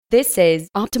This is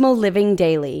Optimal Living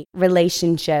Daily,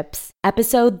 Relationships,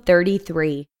 Episode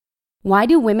 33. Why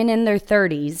do women in their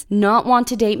 30s not want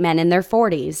to date men in their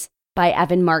 40s? By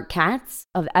Evan Marc Katz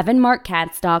of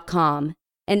evanmarckatz.com.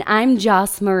 And I'm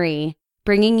Joss Marie,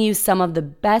 bringing you some of the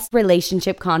best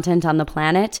relationship content on the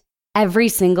planet every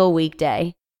single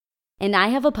weekday. And I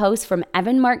have a post from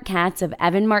Evan Marc Katz of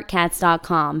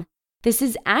evanmarckatz.com. This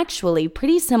is actually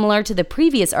pretty similar to the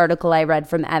previous article I read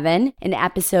from Evan in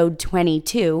episode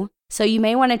 22, so you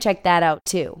may want to check that out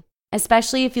too,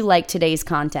 especially if you like today's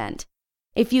content.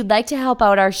 If you'd like to help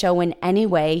out our show in any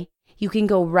way, you can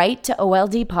go right to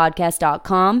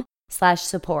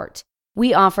oldpodcast.com/support.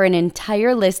 We offer an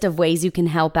entire list of ways you can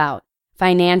help out,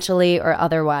 financially or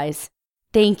otherwise.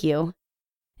 Thank you.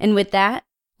 And with that,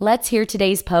 let's hear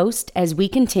today's post as we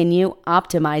continue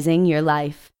optimizing your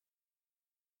life.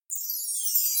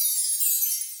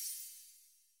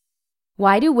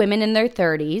 Why do women in their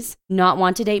 30s not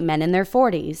want to date men in their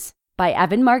 40s? By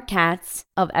Evan Marc Katz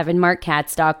of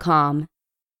evanmarckatz.com.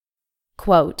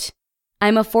 Quote,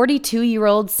 I'm a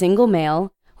 42-year-old single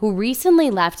male who recently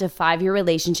left a 5-year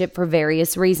relationship for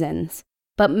various reasons,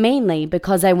 but mainly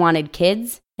because I wanted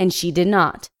kids and she did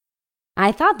not.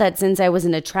 I thought that since I was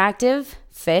an attractive,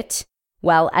 fit,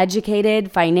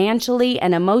 well-educated, financially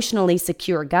and emotionally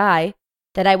secure guy,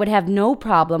 that I would have no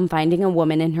problem finding a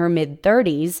woman in her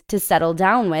mid-30s to settle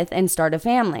down with and start a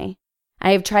family.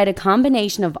 I have tried a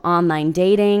combination of online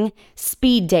dating,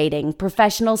 speed dating,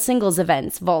 professional singles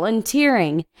events,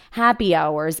 volunteering, happy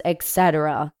hours,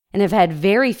 etc., and have had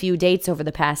very few dates over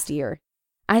the past year.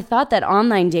 I thought that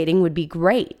online dating would be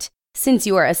great, since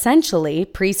you are essentially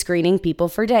pre-screening people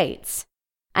for dates.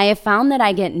 I have found that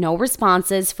I get no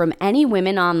responses from any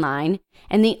women online,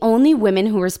 and the only women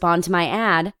who respond to my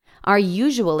ad are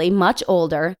usually much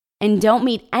older and don't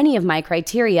meet any of my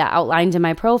criteria outlined in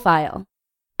my profile.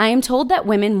 I am told that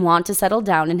women want to settle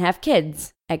down and have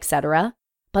kids, etc.,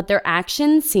 but their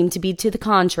actions seem to be to the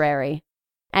contrary.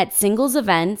 At singles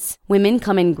events, women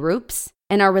come in groups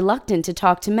and are reluctant to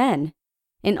talk to men.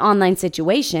 In online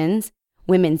situations,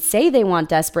 women say they want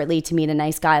desperately to meet a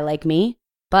nice guy like me,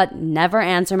 but never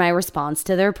answer my response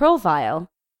to their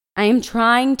profile. I am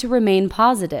trying to remain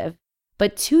positive,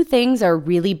 but two things are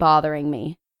really bothering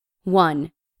me.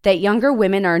 One, that younger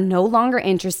women are no longer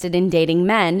interested in dating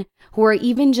men who are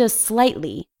even just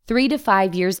slightly 3 to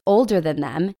 5 years older than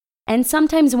them, and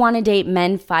sometimes want to date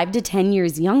men 5 to 10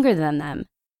 years younger than them.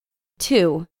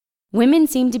 Two, women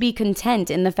seem to be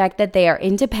content in the fact that they are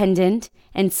independent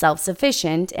and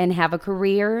self-sufficient and have a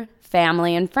career,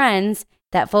 family, and friends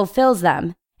that fulfills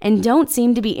them, and don't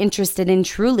seem to be interested in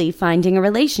truly finding a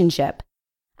relationship.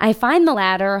 I find the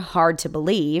latter hard to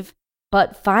believe,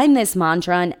 but find this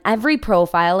mantra in every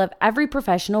profile of every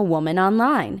professional woman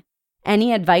online.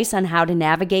 Any advice on how to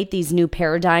navigate these new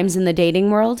paradigms in the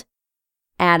dating world?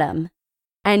 Adam.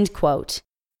 End quote.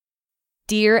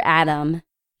 Dear Adam,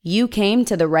 you came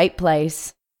to the right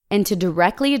place. And to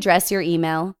directly address your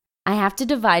email, I have to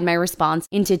divide my response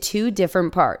into two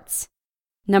different parts.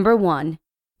 Number 1,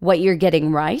 what you're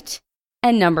getting right,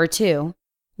 and number 2,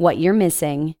 what you're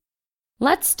missing.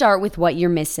 Let's start with what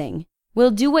you're missing. We'll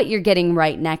do what you're getting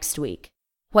right next week.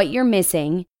 What you're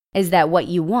missing is that what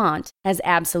you want has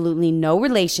absolutely no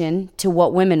relation to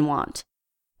what women want.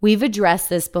 We've addressed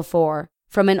this before,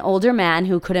 from an older man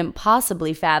who couldn't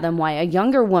possibly fathom why a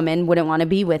younger woman wouldn't want to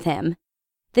be with him.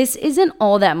 This isn't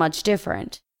all that much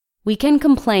different. We can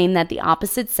complain that the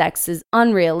opposite sex is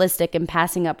unrealistic in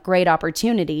passing up great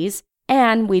opportunities,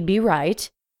 and we'd be right,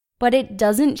 but it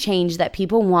doesn't change that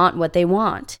people want what they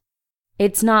want.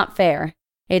 It's not fair.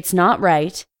 It's not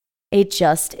right. It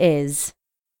just is.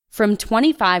 From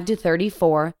 25 to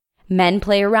 34, men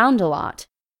play around a lot.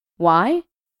 Why?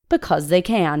 Because they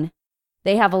can.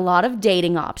 They have a lot of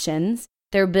dating options,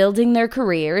 they're building their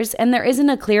careers, and there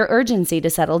isn't a clear urgency to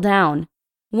settle down.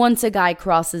 Once a guy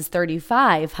crosses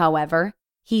 35, however,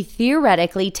 he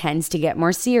theoretically tends to get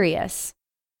more serious.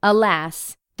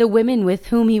 Alas, the women with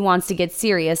whom he wants to get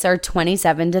serious are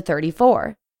 27 to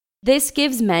 34. This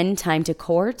gives men time to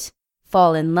court,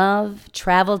 fall in love,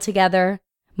 travel together,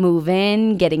 move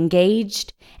in, get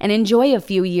engaged, and enjoy a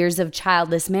few years of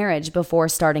childless marriage before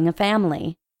starting a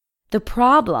family. The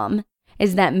problem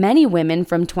is that many women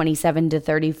from 27 to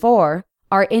 34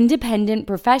 are independent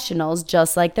professionals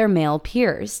just like their male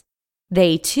peers.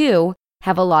 They, too,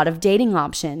 have a lot of dating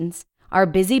options, are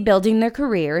busy building their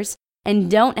careers, and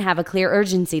don't have a clear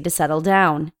urgency to settle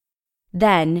down.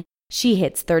 Then, she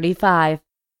hits 35.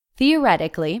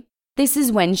 Theoretically, this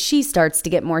is when she starts to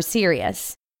get more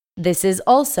serious. This is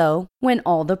also when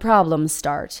all the problems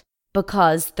start,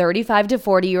 because 35 to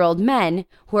 40-year-old men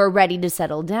who are ready to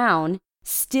settle down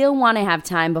still want to have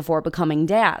time before becoming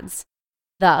dads.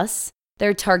 Thus,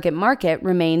 their target market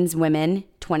remains women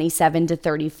 27 to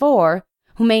 34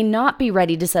 who may not be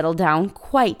ready to settle down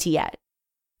quite yet.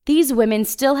 These women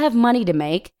still have money to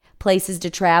make, places to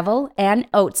travel, and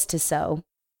oats to sow.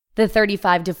 The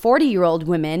 35 to 40-year-old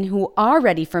women who are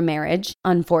ready for marriage,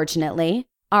 unfortunately,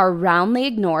 are roundly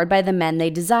ignored by the men they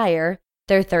desire,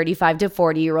 their 35 to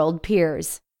 40-year-old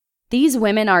peers. These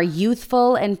women are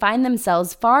youthful and find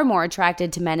themselves far more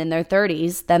attracted to men in their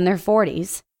 30s than their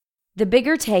 40s. The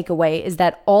bigger takeaway is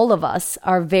that all of us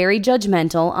are very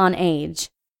judgmental on age.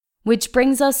 Which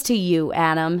brings us to you,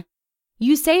 Adam.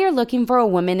 You say you're looking for a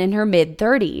woman in her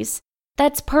mid-30s.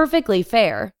 That's perfectly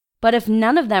fair, but if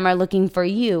none of them are looking for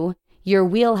you, your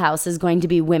wheelhouse is going to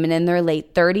be women in their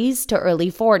late 30s to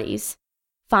early 40s.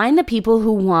 Find the people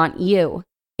who want you.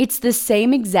 It's the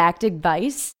same exact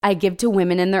advice I give to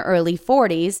women in their early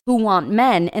 40s who want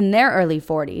men in their early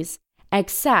 40s,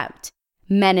 except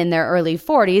men in their early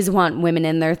 40s want women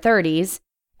in their 30s,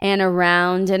 and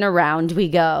around we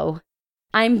go.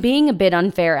 I'm being a bit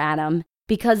unfair, Adam,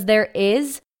 because there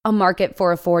is a market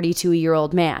for a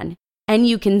 42-year-old man, and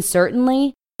you can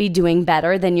certainly be doing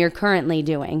better than you're currently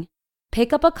doing.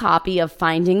 Pick up a copy of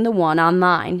Finding the One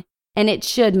online, and it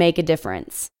should make a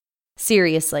difference.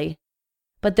 Seriously.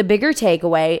 But the bigger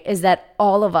takeaway is that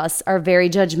all of us are very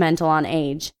judgmental on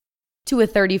age. To a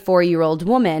 34-year-old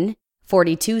woman,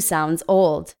 42 sounds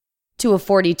old. To a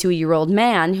 42-year-old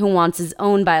man who wants his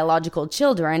own biological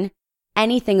children,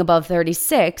 anything above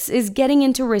 36 is getting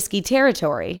into risky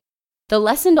territory. The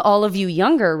lesson to all of you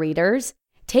younger readers,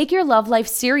 take your love life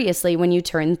seriously when you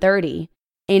turn 30,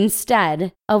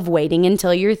 instead of waiting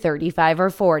until you're 35 or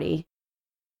 40.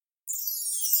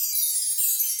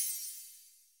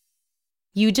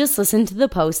 You just listened to the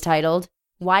post titled,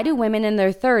 Why Do Women in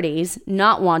Their 30s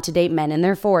Not Want to Date Men in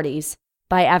Their 40s?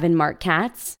 By Evan Marc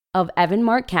Katz of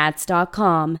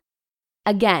evanmarckatz.com.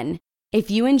 Again, if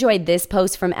you enjoyed this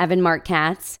post from Evan Marc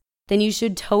Katz, then you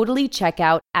should totally check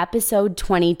out episode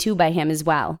 22 by him as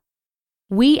well.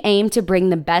 We aim to bring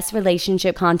the best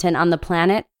relationship content on the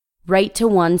planet right to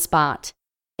one spot.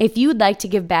 If you'd like to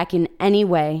give back in any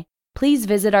way, please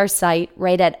visit our site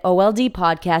right at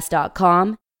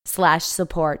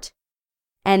oldpodcast.com/support.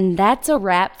 And that's a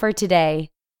wrap for today.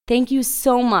 Thank you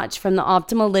so much from the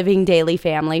Optimal Living Daily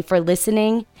family for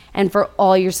listening and for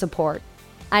all your support.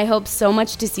 I hope so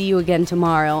much to see you again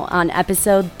tomorrow on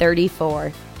episode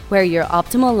 34, where your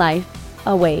optimal life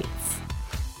awaits.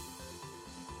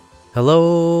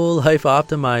 Hello, Life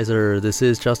Optimizer. This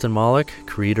is Justin Malik,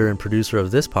 creator and producer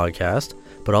of this podcast,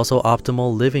 but also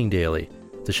Optimal Living Daily,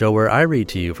 the show where I read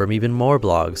to you from even more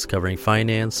blogs covering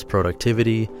finance,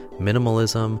 productivity,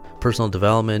 minimalism, personal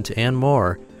development, and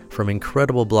more from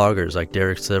incredible bloggers like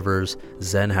Derek Sivers,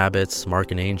 Zen Habits,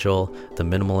 Mark and Angel, The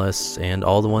Minimalists, and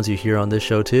all the ones you hear on this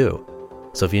show too.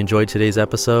 So if you enjoyed today's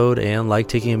episode and like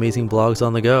taking amazing blogs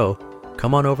on the go,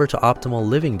 come on over to Optimal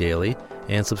Living Daily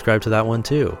and subscribe to that one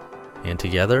too. And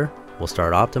together, we'll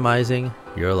start optimizing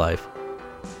your life.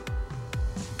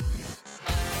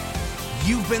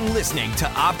 You've been listening to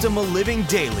Optimal Living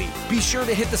Daily. Be sure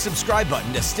to hit the subscribe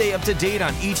button to stay up to date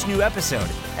on each new episode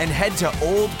and head to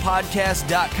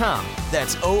oldpodcast.com.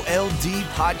 That's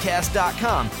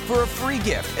OLDpodcast.com for a free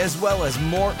gift as well as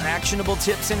more actionable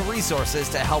tips and resources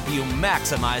to help you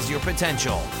maximize your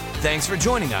potential. Thanks for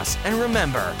joining us, and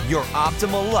remember, your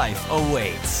optimal life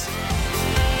awaits.